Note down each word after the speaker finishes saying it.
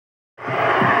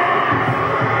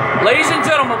Ladies and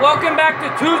gentlemen, welcome back to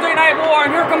Tuesday Night War,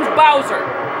 and here comes Bowser.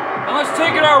 And let's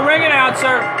take it our ring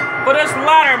announcer for this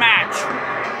ladder match.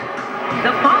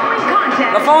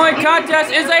 The following contest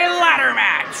is a ladder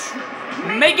match.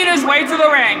 Making his way to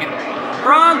the ring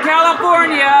from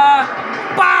California,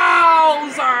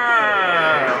 Bowser.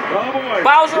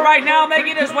 Bowser right now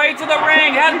making his way to the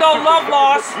ring. Has no love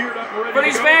lost for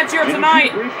these fans here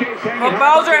tonight. But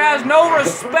Bowser has no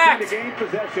respect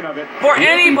for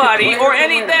anybody or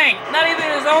anything. Not even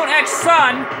his own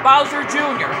ex-son, Bowser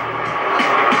Jr.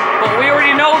 But we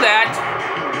already know that,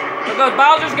 because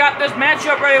Bowser's got this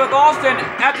matchup ready with Austin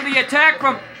after the attack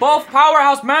from both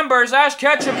Powerhouse members, Ash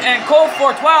Ketchum and Colt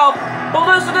 412. But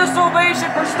listen to this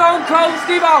ovation for Stone Cold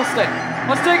Steve Austin.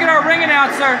 Let's take it our ring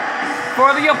announcer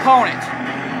for the opponent.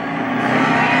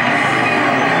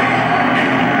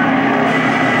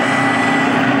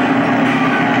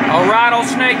 A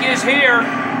rattlesnake is here.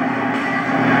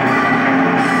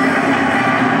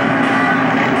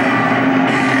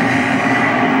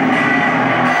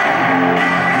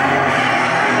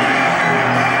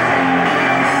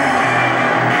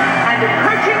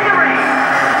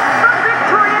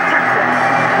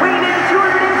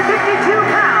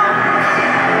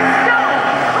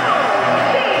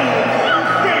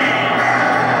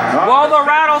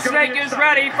 Rattlesnake is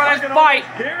ready for this fight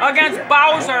against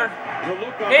Bowser.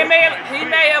 He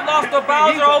may have lost to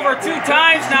Bowser over 2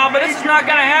 times now, but this is not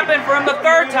going to happen for him the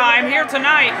 3rd time here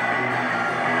tonight.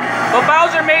 But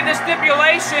Bowser made the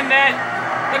stipulation that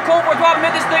the Colt 412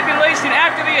 made the stipulation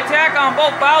after the attack on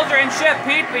both Bowser and Chef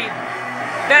Pee-Pee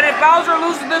that if Bowser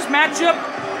loses this matchup,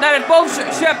 that if both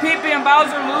Chef Pee-Pee and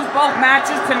Bowser lose both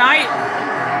matches tonight,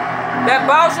 that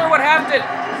Bowser would have to.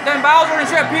 Then Bowser and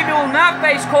Chef Pee-Pee will not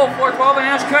face Colt 412 and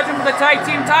Ash Ketchum for the tag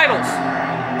team titles.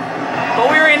 But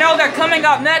we already know that coming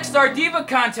up next, our Diva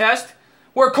contest,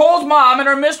 where Cole's mom and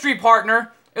her mystery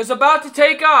partner is about to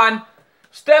take on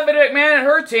Stephanie McMahon and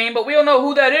her team, but we don't know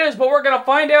who that is, but we're going to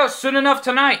find out soon enough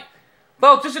tonight.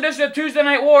 Folks, this edition of Tuesday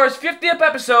Night War's 50th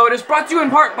episode is brought to you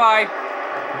in part by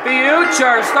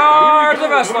Future Stars of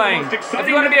Wrestling. If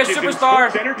you want to be a superstar,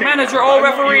 manager, or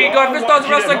referee, go to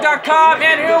FutureStarsWrestling.com,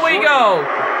 and here we go.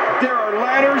 There are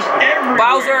ladders everywhere.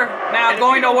 Bowser now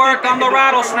going to work on the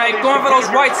rattlesnake, going for those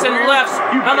rights and lefts,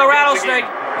 and the rattlesnake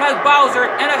has Bowser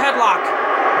in a headlock.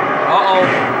 Uh-oh.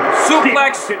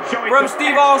 Suplex from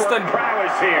Steve Austin.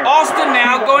 Austin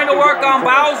now going to work on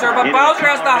Bowser, but Bowser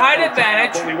has the height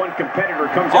advantage.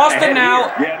 Austin now.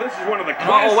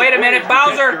 Uh-oh, wait a minute.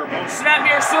 Bowser,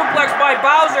 snap-near suplex by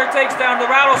Bowser takes down the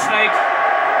rattlesnake.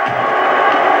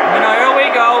 And now here we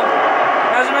go.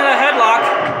 Has him in a headlock.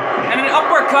 And an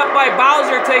uppercut by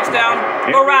Bowser takes down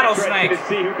the rattlesnake. The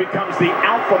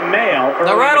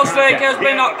rattlesnake has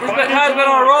been on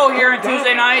a roll here in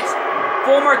Tuesday nights.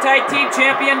 Former tag team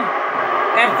champion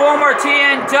and former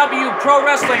TNW Pro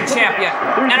Wrestling champion.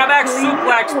 And a back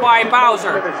suplex by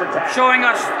Bowser, showing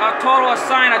us a total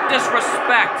sign of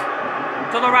disrespect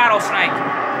to the rattlesnake.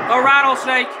 The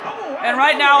rattlesnake. And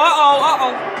right now,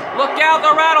 look out,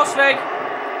 the rattlesnake.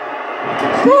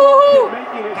 Woo!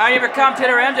 Now you've come to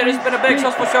their end, and it's been a big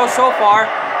successful show so far,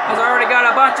 as I already got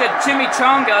a bunch of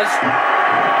chimichangas,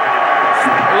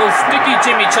 little sticky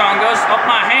chimichangas up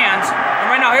my hands. And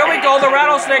right now, here we go, the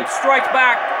rattlesnake strikes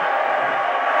back.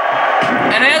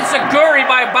 And it's a Guri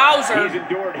by Bowser,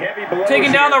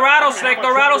 taking down the rattlesnake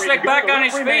back on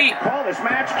his feet.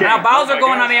 Now Bowser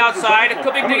going on the outside, it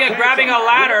could be grabbing a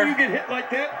ladder. And a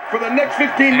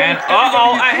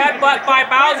headbutt by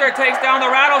Bowser takes down the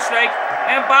rattlesnake,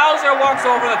 and Bowser walks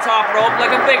over the top rope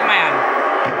like a big man.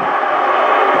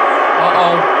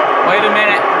 Wait a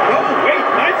minute.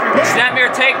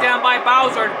 Snap-near takedown by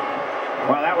Bowser.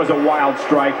 Wow, that was a wild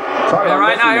strike. And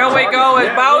right now, here we go,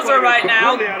 is Bowser right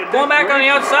now, going back on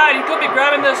the outside. He could be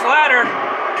grabbing this ladder.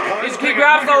 He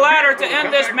grabs the ladder to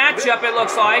end this matchup, it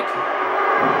looks like.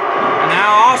 And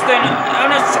now Austin,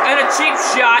 and a cheap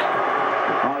shot.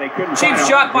 Cheap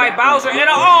shot by Bowser, and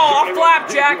a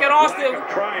flapjack, and Austin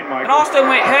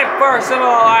went head first into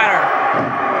the ladder.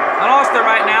 And Austin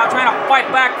right now trying to fight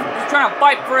back, he's trying to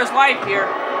fight for his life here.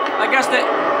 I guess the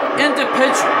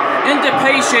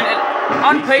impatient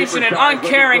and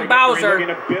uncaring Bowser.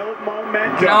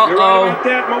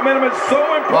 That momentum is so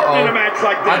important in a match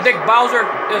like this. I think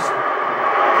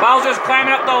Bowser's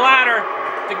climbing up the ladder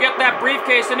to get that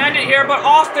briefcase and end it here, but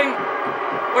Austin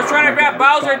was trying to grab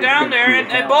Bowser down there,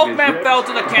 and both men fell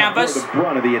to the canvas.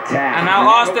 And now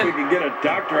Austin,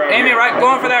 aiming right,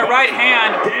 going for that right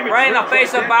hand, right in the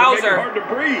face of Bowser.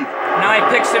 Now he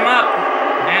picks him up,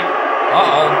 and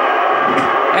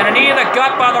And a knee to the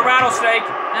gut by the Rattlesnake.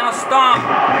 And a stomp.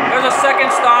 There's a second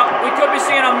stomp. We could be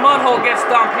seeing a mud hole get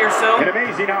stomped here soon.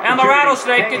 And the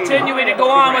Rattlesnake continuing to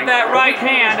go on with that right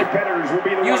hand,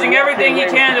 using everything he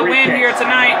can to win here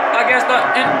tonight against the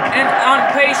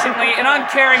impatiently and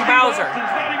uncaring Bowser.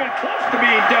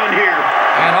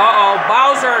 And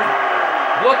Bowser,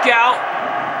 look out.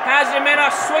 Has him in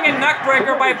a swinging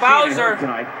neckbreaker by Bowser.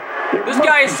 This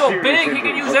guy is so big, he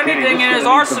can use anything in his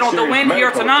arsenal to win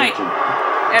here tonight.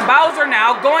 And Bowser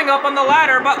now going up on the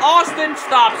ladder, but Austin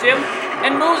stops him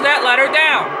and moves that ladder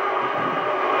down.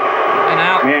 And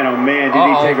now, man, oh man, did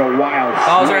he take a wild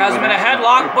Bowser has him in a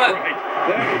headlock, but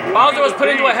Bowser was put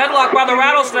into a headlock by the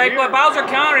Rattlesnake, but Bowser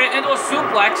countered it into a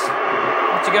suplex.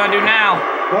 What's he gonna do now?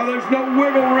 Well, there's no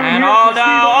wiggle room. And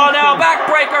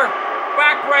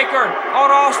backbreaker on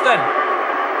Austin.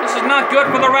 This is not good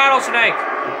for the Rattlesnake.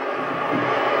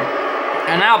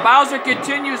 And now Bowser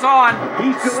continues on,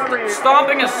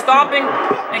 stomping and stomping,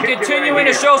 and continuing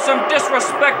to show some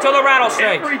disrespect to the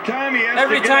Rattlesnake.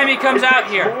 Every time he comes out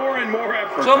here.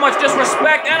 So much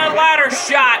disrespect, and a ladder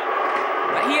shot.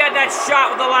 He had that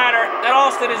shot with the ladder, and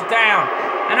Austin is down.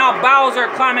 And now Bowser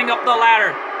climbing up the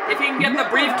ladder. If he can get the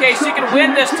briefcase, he can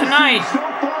win this tonight.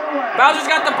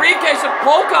 Bowser's got the briefcase, and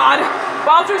oh God,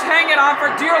 Bowser's hanging on for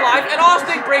dear life, and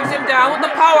Austin brings him down with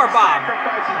the power bomb.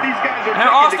 And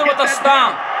Austin with a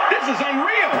stomp. This is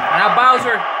unreal. And now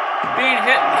Bowser being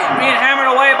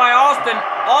hammered away by Austin.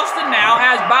 Austin now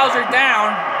has Bowser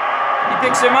down. He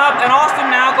picks him up, and Austin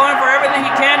now going for everything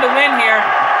he can to win here.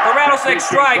 The Rattlesnake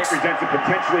strikes.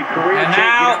 And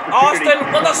now Austin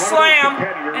with a slam,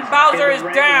 and Bowser is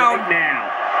down.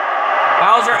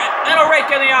 Bowser and a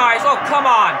rake in the eyes. Oh, come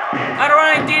on. And a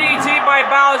running DDT by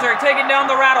Bowser, taking down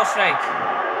the Rattlesnake.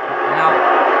 Now,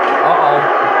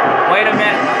 Wait a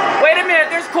minute.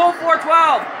 There's Colt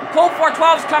 412. Colt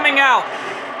 412's coming out.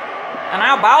 And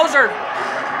now Bowser.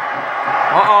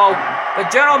 The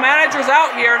general manager's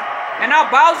out here. And now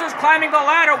Bowser's climbing the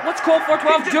ladder. What's Colt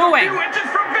 412 doing?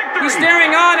 He's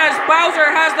staring on as Bowser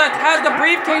has the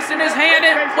briefcase in his hand.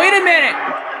 And wait a minute.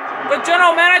 The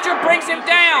general manager brings him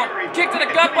down. Kick to the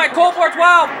gut by Colt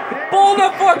 412.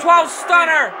 Boulder 412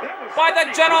 stunner by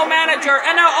the general manager.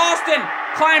 And now Austin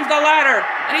climbs the ladder.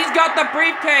 And he's got the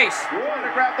briefcase.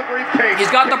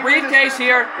 He's got the briefcase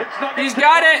here. He's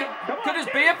got it. Could this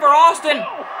be it for Austin?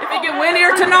 If he can win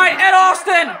here tonight. And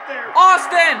Austin's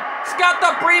got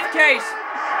the briefcase.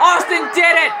 Austin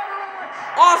did it.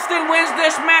 Austin wins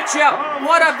this matchup.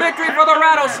 What a victory for the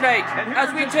Rattlesnake.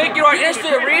 As we take you our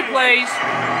instant replays,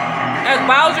 as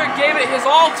Bowser gave it his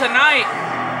all tonight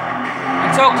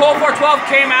until Colt 412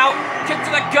 came out, kick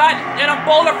to the gut, and a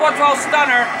Boulder 412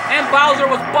 stunner, and Bowser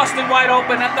was busted wide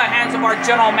open at the hands of our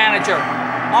general manager.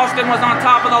 Austin was on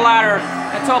top of the ladder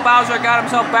until Bowser got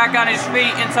himself back on his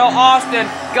feet, until Austin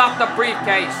got the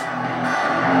briefcase.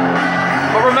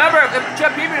 But remember, if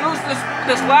Jeff Peavy loses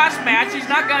this last match, they're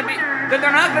not going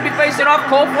to be facing off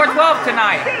Colt 412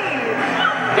 tonight.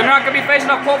 They're not going to be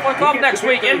facing off Colt 412 next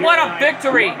week. And what a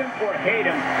victory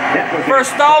for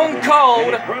Stone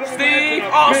Cold Steve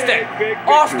Austin.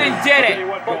 Austin did it.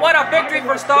 But what a victory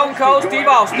for Stone Cold Steve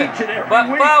Austin.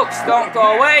 But folks, don't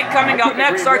go away. Coming up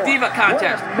next, our Diva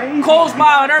contest. Cole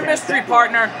Smile and her mystery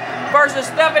partner versus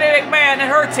Stephanie McMahon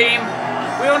and her team.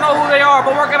 We don't know who they are,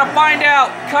 but we're going to find out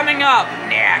coming up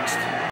next.